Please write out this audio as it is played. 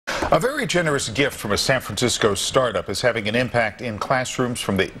A very generous gift from a San Francisco startup is having an impact in classrooms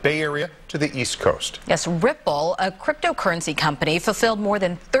from the Bay Area to the East Coast. Yes, Ripple, a cryptocurrency company, fulfilled more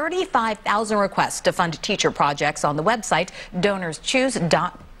than 35,000 requests to fund teacher projects on the website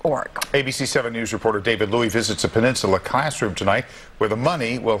DonorsChoose.org. ABC7 News reporter David Louis visits a Peninsula classroom tonight where the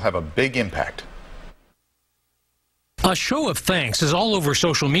money will have a big impact. A show of thanks is all over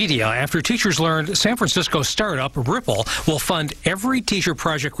social media after teachers learned San Francisco startup Ripple will fund every teacher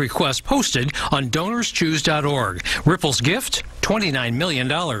project request posted on DonorsChoose.org. Ripple's gift, $29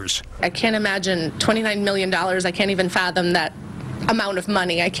 million. I can't imagine $29 million. I can't even fathom that amount of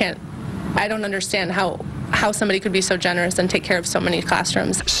money. I don't understand how somebody could be so generous and take care of so many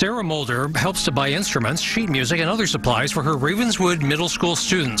classrooms. Sarah Mulder helps to buy instruments, sheet music, and other supplies for her Ravenswood Middle School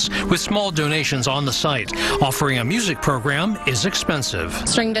students with small donations on the site. Offering a music program is expensive.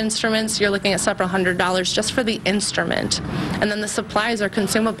 Stringed instruments, you're looking at several $100s just for the instrument. And then the supplies are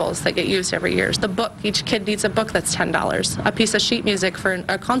consumables that get used every year. The book, each kid needs a book that's $10. A piece of sheet music for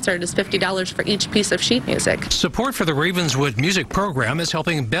a concert is $50 for each piece of sheet music. Support for the Ravenswood music program is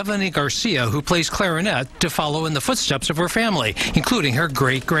helping Bethany Garcia, who plays clarinet, to follow in the footsteps of her family, including her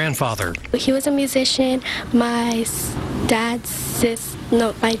great-grandfather. He was a musician. My dad's sister's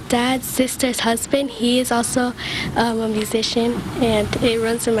husband, he is also a musician, and it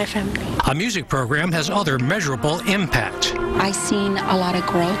runs in my family. A music program has other measurable impact. I've seen a lot of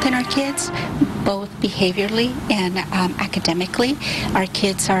growth in our kids, both behaviorally and academically. Our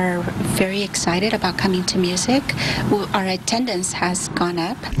kids are very excited about coming to music. Our attendance has gone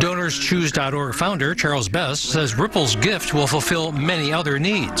up. DonorsChoose.org founder Charles Best says Ripple's gift will fulfill many other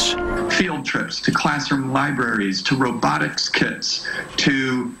needs. Field trips to classroom libraries, to robotics kits,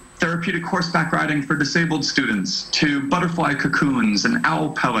 to therapeutic horseback riding for disabled students, to butterfly cocoons and owl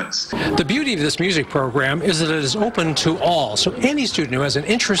pellets. The beauty of this music program is that it is open to all, so any student who has an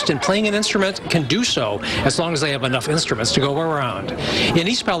interest in playing an instrument can do so as long as they have enough instruments to go around. In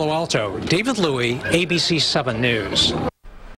East Palo Alto, David Louis, ABC7 News.